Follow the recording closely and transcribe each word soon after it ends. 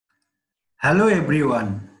Hello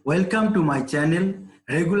everyone, welcome to my channel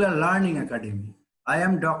Regular Learning Academy. I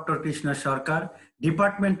am Dr. Krishna Sarker,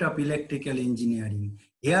 Department of Electrical Engineering.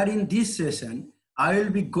 Here in this session, I will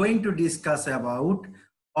be going to discuss about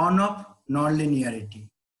on-off nonlinearity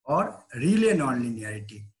or relay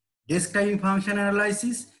nonlinearity. Describing function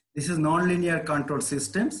analysis, this is nonlinear control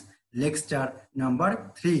systems, lecture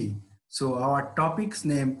number 3. So our topic's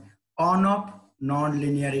name on-off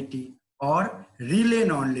nonlinearity or relay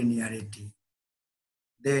nonlinearity.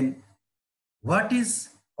 Then what is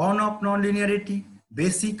on-off nonlinearity?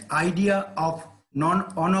 Basic idea of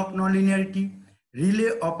on-off nonlinearity,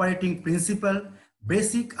 relay operating principle,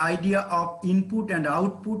 basic idea of input and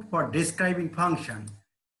output for describing function,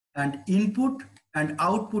 and input and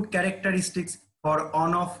output characteristics for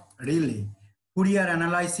on-off relay, Fourier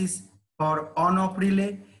analysis for on-off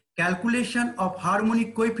relay, calculation of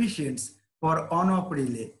harmonic coefficients for on-off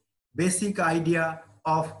relay, basic idea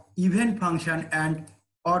of even function and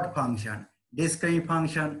odd function, describing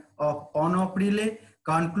function of on-off relay,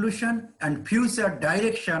 conclusion and future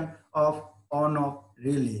direction of on-off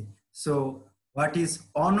relay. So what is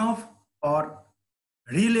on-off or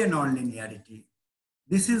relay nonlinearity?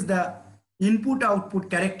 This is the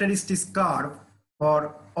input-output characteristics curve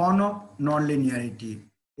for on-off nonlinearity.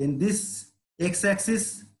 In this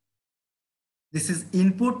x-axis, this is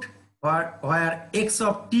input where x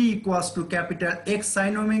of t equals to capital X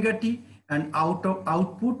sin omega t and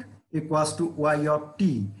output equals to y of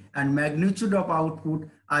t, and magnitude of output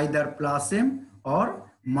either plus m or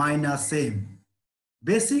minus m.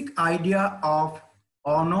 Basic idea of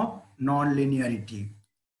on-off nonlinearity.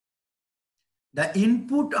 The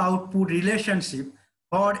input-output relationship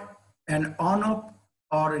for an on-off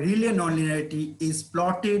or relay nonlinearity is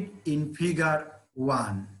plotted in figure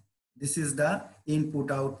 1. This is the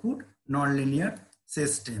input-output nonlinear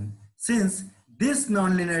system. Since this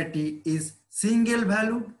nonlinearity is single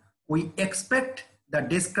valued, we expect the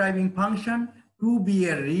describing function to be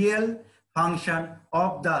a real function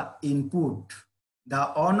of the input. The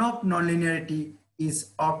on-off nonlinearity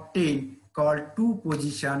is obtained called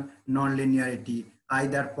two-position nonlinearity,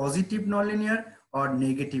 either positive nonlinear or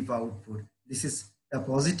negative output. This is the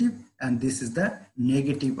positive and this is the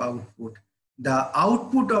negative output. The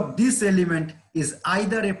output of this element is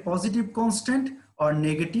either a positive constant or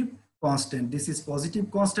negative constant. This is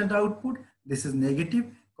positive constant output. This is negative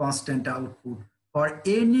constant output. For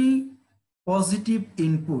any positive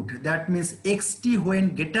input, that means xt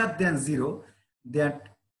when greater than 0,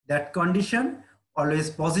 that condition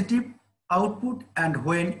always positive output, and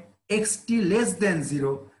when xt less than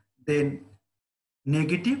 0, then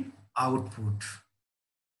negative output.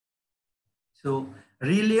 So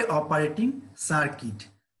relay operating circuit.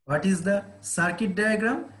 What is the circuit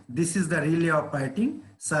diagram? This is the relay operating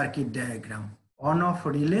circuit diagram. On-off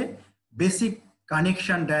relay, basic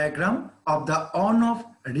connection diagram of the on-off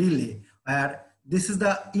relay, where this is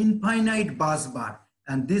the infinite bus bar,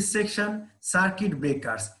 and this section circuit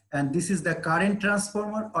breakers, and this is the current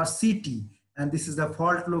transformer or CT, and this is the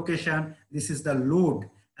fault location, this is the load,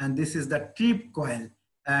 and this is the trip coil,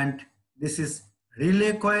 and this is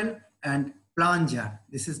relay coil and plunger.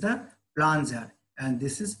 This is the plunger and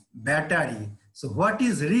this is battery. So what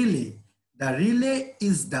is relay? The relay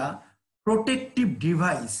is the protective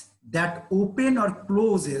device that open or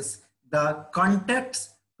closes the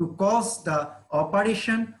contacts to cause the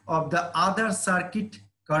operation of the other circuit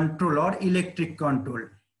control or electric control.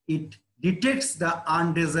 It detects the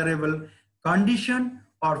undesirable condition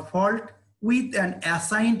or fault with an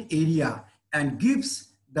assigned area and gives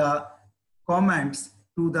the commands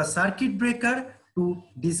to the circuit breaker to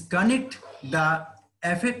disconnect the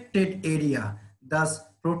affected area, thus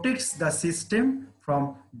protects the system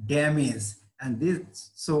from damage. And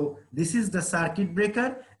this is the circuit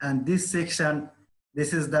breaker, and this section,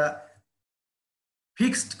 this is the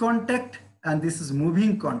fixed contact and this is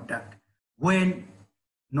moving contact. When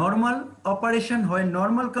normal operation, when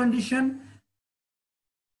normal condition,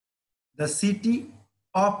 the CT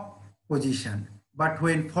off position, but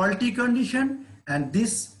when faulty condition and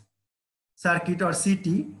this circuit or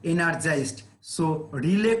CT energized, so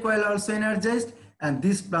relay coil also energized, and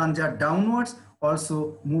this plunger downwards,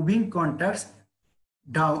 also moving contacts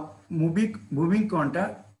down, moving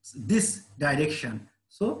contacts this direction.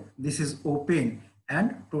 So this is open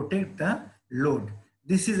and protect the load.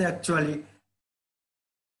 This is actually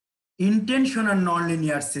intentional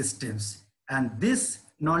nonlinear systems, and this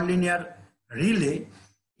nonlinear relay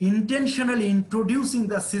intentionally introducing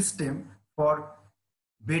the system for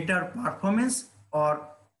better performance or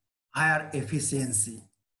higher efficiency.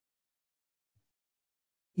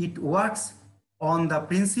 It works on the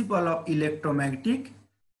principle of electromagnetic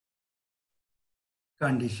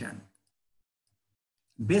condition.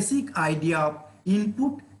 Basic idea of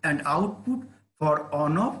input and output for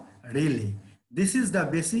on-off relay. This is the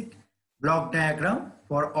basic block diagram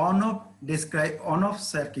for on-off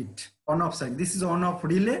circuit. On-off circuit. This is on-off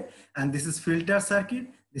relay and this is filter circuit.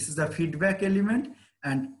 This is the feedback element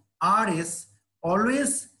and RS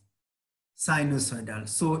always sinusoidal.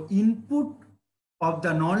 So input of the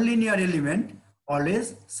nonlinear element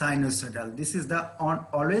always sinusoidal. This is the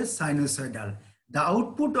always sinusoidal. The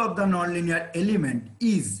output of the nonlinear element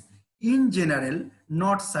is in general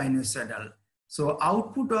not sinusoidal. So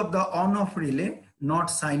output of the on-off relay not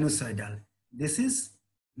sinusoidal. This is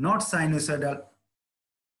not sinusoidal.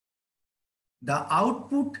 The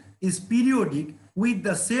output is periodic with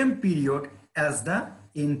the same period as the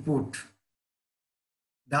input.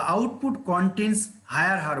 The output contains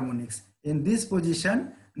higher harmonics. In this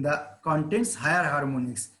position, the contains higher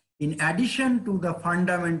harmonics in addition to the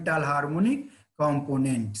fundamental harmonic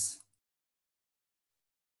components.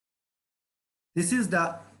 This is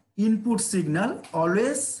the input signal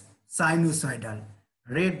always sinusoidal.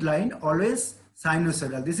 Red line always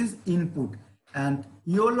sinusoidal. This is input and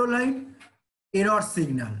yellow line error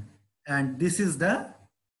signal. And this is the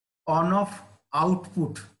on-off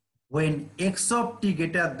output. When x of t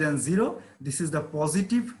greater than 0, this is the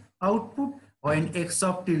positive output. When x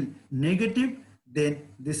of t negative, then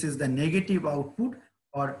this is the negative output,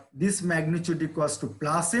 or this magnitude equals to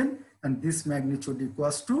plus m and this magnitude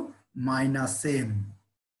equals to minus m.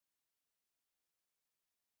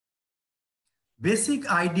 Basic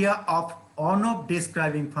idea of on-off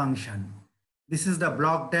describing function. This is the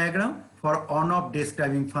block diagram for on-off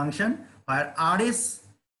describing function, where RS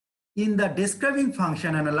in the describing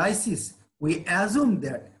function analysis, we assume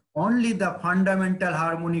that only the fundamental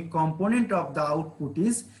harmonic component of the output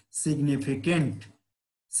is significant.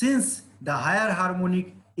 Since the higher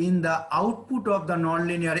harmonic in the output of the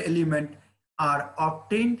nonlinear element are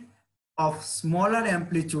obtained of smaller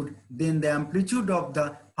amplitude than the amplitude of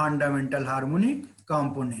the fundamental harmonic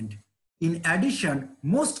component. In addition,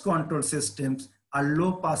 most control systems are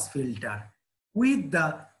low-pass filter, with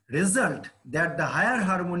the result that the higher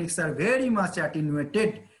harmonics are very much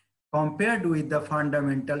attenuated compared with the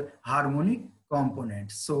fundamental harmonic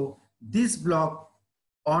components. So this block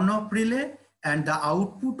on-off relay and the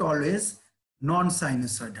output always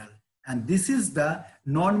non-sinusoidal. And this is the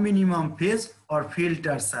non-minimum phase or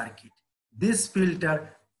filter circuit. This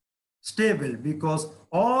filter stable because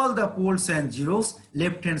all the poles and zeros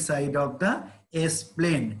left-hand side of the S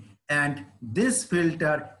plane, and this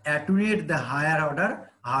filter attenuate the higher order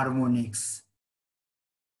harmonics.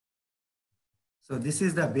 So this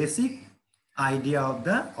is the basic idea of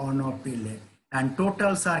the on-off relay. And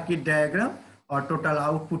total circuit diagram or total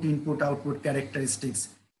output input output characteristics.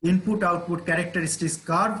 Input output characteristics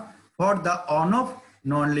curve for the on-off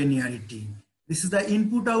nonlinearity. This is the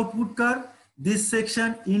input output curve. This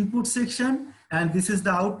section input section, and this is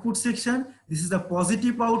the output section. This is the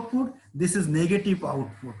positive output. This is negative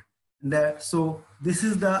output. So this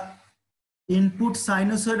is the input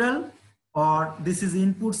sinusoidal, or this is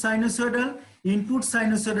input sinusoidal. Input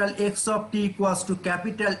sinusoidal x of t equals to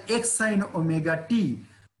capital X sin omega t,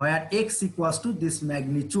 where x equals to this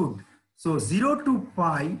magnitude. So 0 to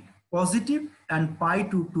pi positive and pi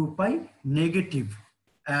to 2 pi negative.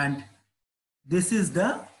 And this is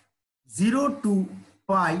the 0 to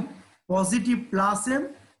pi positive plus m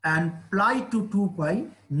and pi to 2 pi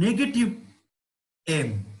negative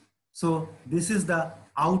m. So this is the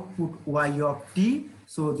output y of t.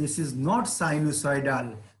 So this is not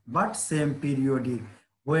sinusoidal but same periodic.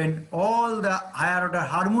 When all the higher order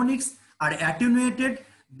harmonics are attenuated,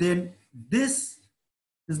 then this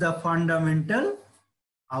is the fundamental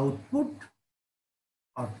output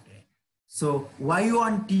of t. So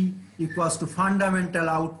y1t equals to fundamental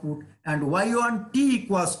output and y1t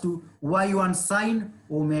equals to y1 sin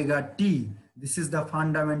omega t. This is the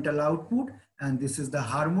fundamental output and this is the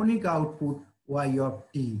harmonic output y of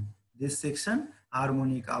t. This section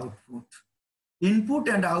harmonic output. Input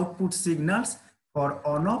and output signals for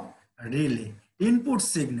on-off relay. Input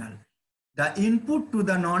signal. The input to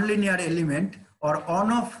the nonlinear element or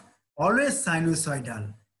on-off always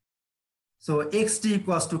sinusoidal. So xt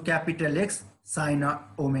equals to capital X sin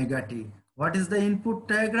omega t. What is the input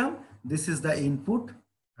diagram? This is the input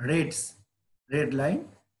red line.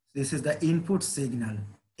 This is the input signal.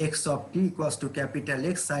 X of t equals to capital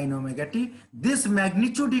X sin omega t. This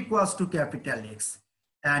magnitude equals to capital X.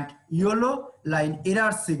 And yellow line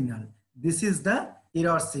error signal. This is the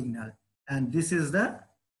error signal. And this is the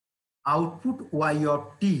output y of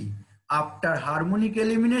t. After harmonic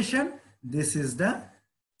elimination, this is the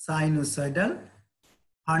sinusoidal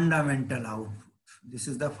fundamental output. This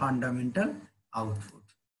is the fundamental output.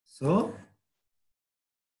 So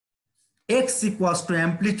X equals to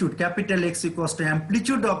amplitude, capital X equals to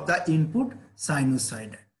amplitude of the input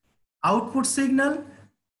sinusoid. Output signal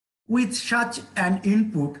with such an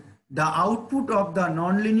input, the output of the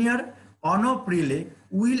nonlinear on-off relay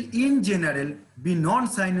will in general be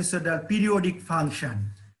non-sinusoidal periodic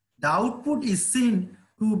function. The output is seen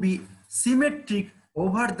to be symmetric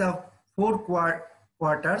over the 4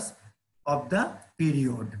 quarters of the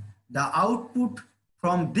period. The output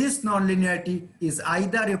from this nonlinearity is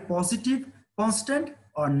either a positive constant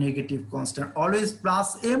or negative constant, always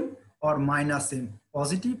plus m or minus m,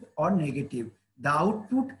 positive or negative. The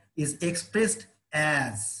output is expressed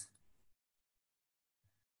as,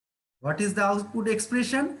 what is the output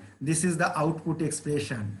expression? This is the output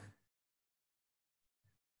expression.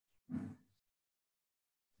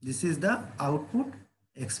 This is the output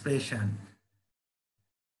expression.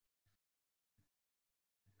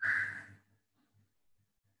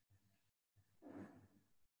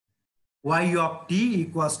 Y of t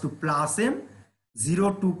equals to plus m,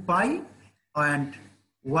 0 to pi, and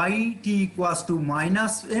yt equals to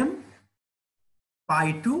minus m,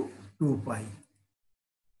 pi to 2 pi.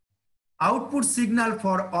 Output signal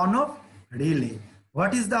for on-off relay.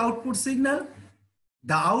 What is the output signal?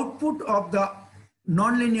 The output of the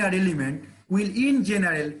nonlinear element will in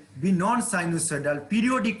general be non-sinusoidal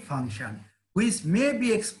periodic function, which may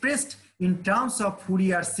be expressed in terms of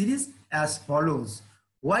Fourier series as follows.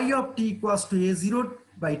 Y of t equals to a0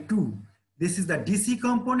 by 2. This is the DC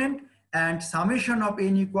component, and summation of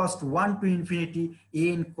n equals to 1 to infinity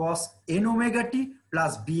n cos n omega t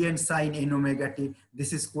plus bn sin n omega t.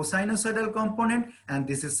 This is cosinusoidal component and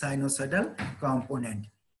this is sinusoidal component.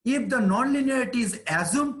 If the nonlinearity is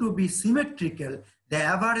assumed to be symmetrical, the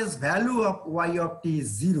average value of y of t is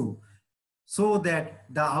 0, so that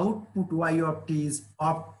the output y of t is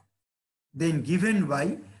up, then given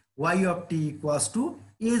by y of t equals to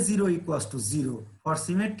a0 equals to 0. For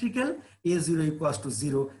symmetrical, a0 equals to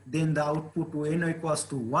 0, then the output n equals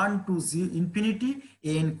to 1 to 0 infinity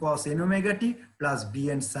n cos n omega t plus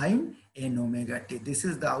bn sin n omega t. This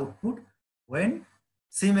is the output when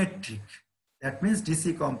symmetric. That means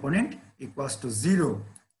DC component equals to 0.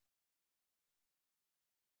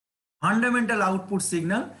 Fundamental output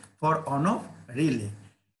signal for on-off relay.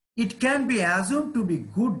 It can be assumed to be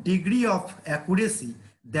good degree of accuracy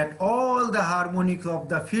that all the harmonics of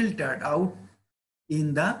the filtered out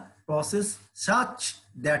in the process such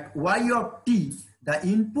that y of t, the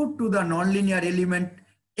input to the nonlinear element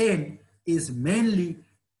n, is mainly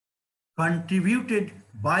contributed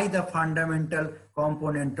by the fundamental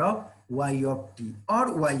component of y of t or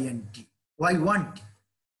y1t.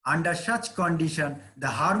 Under such condition, the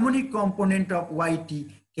harmonic component of yt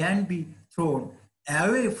can be thrown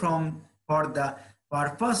away for the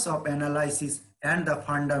purpose of analysis, and the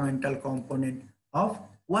fundamental component of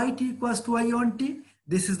yt equals to y1t.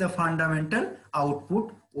 This is the fundamental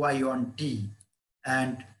output y1t.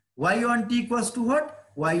 And y1t equals to what?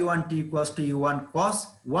 y1t equals to u1 cos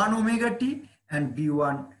 1 omega t and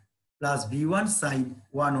b1 plus b1 sin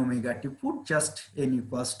 1 omega t. Put just n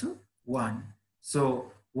equals to 1.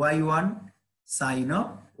 So y1 sin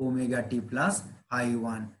of omega t plus phi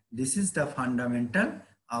 1. This is the fundamental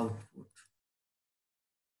output.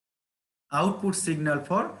 Output signal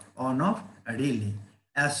for on-off relay.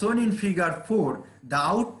 As shown in figure 4, the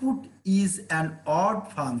output is an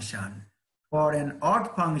odd function. For an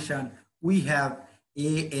odd function, we have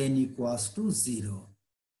an equals to 0.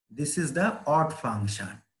 This is the odd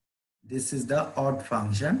function. This is the odd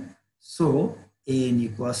function. So an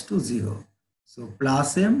equals to 0. So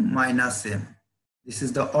plus m minus m. This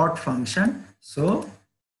is the odd function. So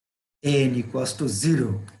an equals to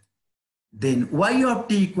 0. Then y of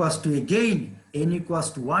t equals to again n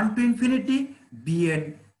equals to 1 to infinity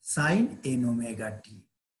bn sin n omega t.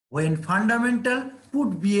 When fundamental,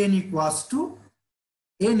 put bn equals to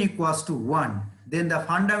n equals to 1. Then the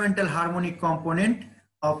fundamental harmonic component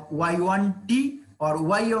of y1t or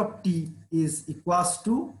y of t is equals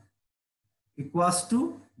to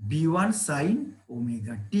b1 sin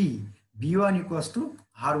omega t. b1 equals to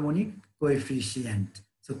harmonic coefficient.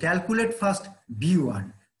 So calculate first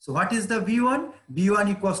b1. So what is the b1? b1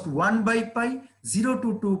 equals to 1 by pi, 0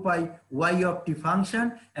 to 2 pi, y of t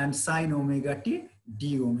function and sin omega t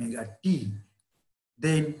d omega t.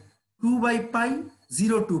 Then 2 by pi,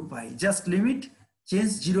 0 to pi. Just limit, change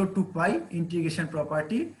 0 to pi, integration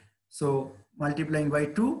property. So multiplying by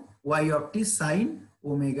 2, y of t sin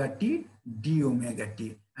omega t d omega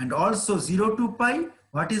t. And also 0 to pi,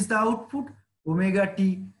 what is the output? Omega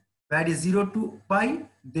t varies 0 to pi,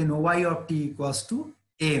 then y of t equals to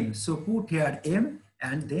m. So put here m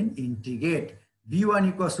and then integrate. V1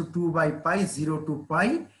 equals to 2 by pi 0 to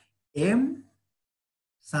pi m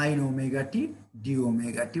sine omega t d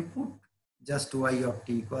omega t. Put just y of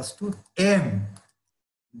t equals to m.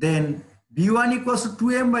 Then V1 equals to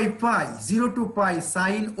 2m by pi 0 to pi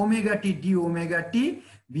sine omega t d omega t.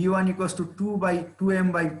 V1 equals to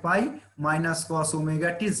 2m by pi minus cos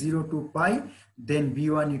omega t 0 to pi. Then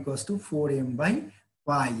V1 equals to 4m by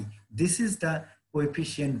pi. This is the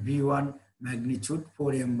coefficient V1 magnitude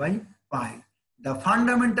 4m by pi. The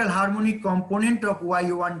fundamental harmonic component of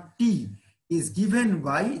y1t is given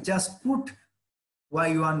by, just put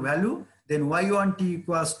y1 value, then y1t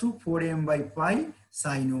equals to 4m by pi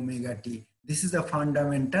sine omega t. This is the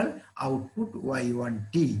fundamental output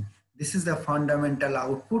y1t. This is the fundamental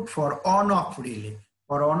output for on-off relay.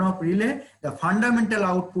 For on-off relay, the fundamental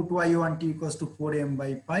output y1t equals to 4m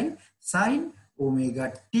by pi sine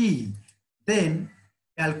omega t. Then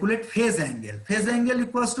calculate phase angle. Phase angle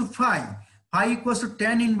equals to phi. Phi equals to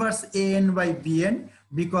tan inverse an by bn,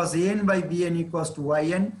 because an by bn equals to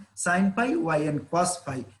yn sine phi, yn cos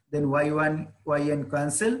phi. Then y1, yn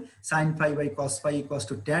cancel, sine phi by cos phi equals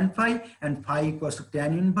to tan phi, and phi equals to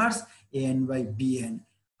tan inverse an by bn.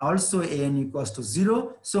 Also an equals to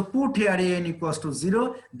 0. So put here an equals to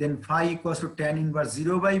 0, then phi equals to tan inverse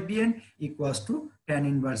 0 by bn equals to tan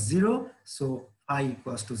inverse 0. So phi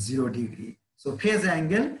equals to 0 degree. So phase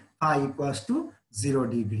angle phi equals to 0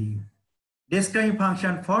 degree. Describing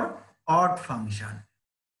function for odd function.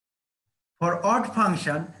 For odd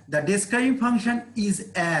function, the describing function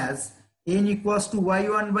is as n equals to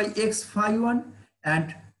y1 by x phi 1,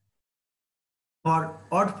 and for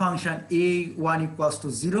odd function a1 equals to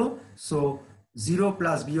 0, so 0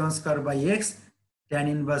 plus b1 square by x, tan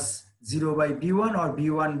inverse 0 by b1 or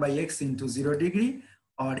b1 by x into 0 degree,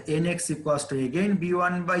 or nx equals to again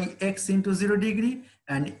b1 by x into 0 degree,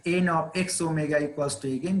 and n of x omega equals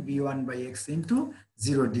to again b1 by x into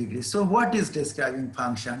 0 degree. So what is describing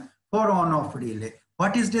function for on-off relay?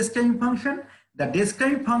 What is describing function? The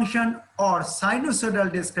describing function or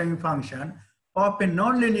sinusoidal describing function of a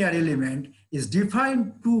nonlinear element is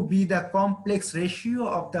defined to be the complex ratio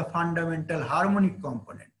of the fundamental harmonic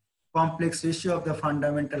component. Complex ratio of the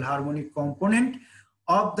fundamental harmonic component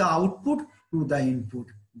of the output to the input.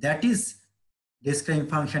 That is describing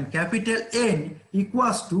function capital N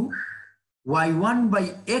equals to y1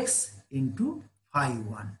 by x into phi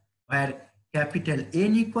 1, where capital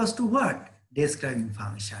N equals to what? Describing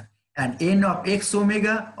function. And n of x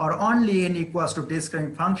omega or only n equals to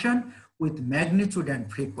describing function with magnitude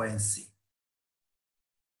and frequency.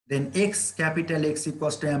 Then x, capital X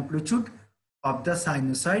equals to amplitude of the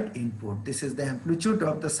sinusoid input. This is the amplitude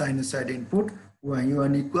of the sinusoid input.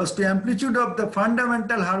 Y1 equals to amplitude of the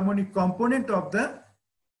fundamental harmonic component of the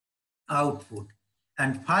output.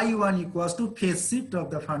 And phi 1 equals to phase shift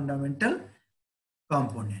of the fundamental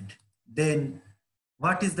component. Then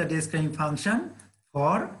what is the describing function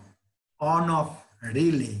for on-off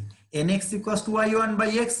relay? Nx equals to y1 by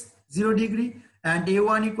x 0 degree, and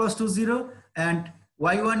a1 equals to 0, and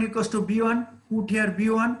y1 equals to b1. Put here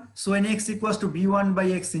b1, so nx equals to b1 by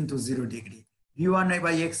x into 0 degree, b1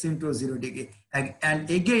 by x into 0 degree. And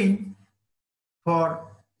again, for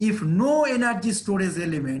if no energy storage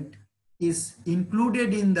element is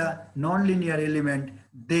included in the nonlinear element,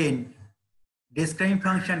 then describing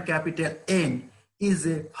function capital N is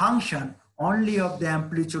a function only of the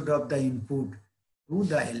amplitude of the input to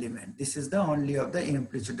the element. This is the only of the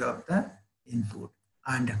amplitude of the input.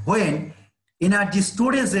 And when energy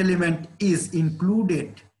storage element is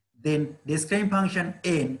included, then describing function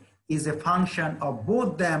N is a function of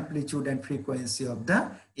both the amplitude and frequency of the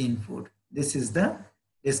input. This is the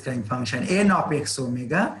describing function N of x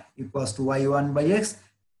omega equals to y1 by x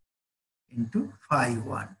into phi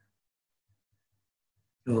 1.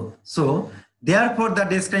 So therefore the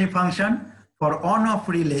describing function for on-off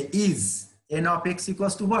relay is n of x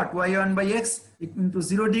equals to what? y1 by x into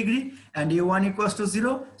 0 degree, and a1 equals to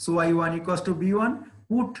 0, so y1 equals to b1.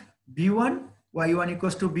 Put b1, y1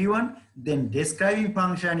 equals to b1, then describing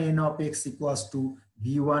function n of x equals to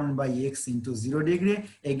b1 by x into 0 degree.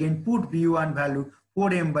 Again put b1 value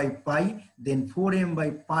 4m by pi, then 4m by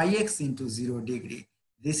pi x into 0 degree.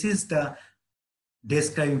 This is the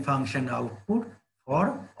describing function output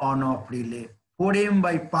for on-off relay. 4m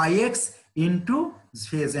by pi x into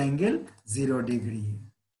phase angle 0 degree.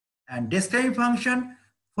 And describing function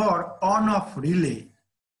for on-off relay.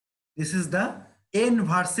 This is the n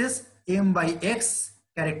versus m by x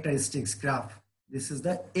characteristics graph. This is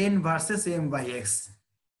the n versus m by x.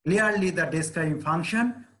 Clearly the describing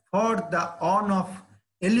function for the on-off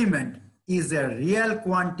element is a real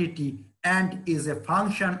quantity and is a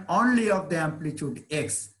function only of the amplitude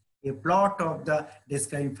x. A plot of the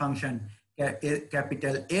describing function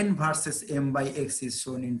capital N versus M by X is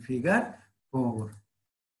shown in figure 4.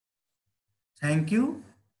 Thank you.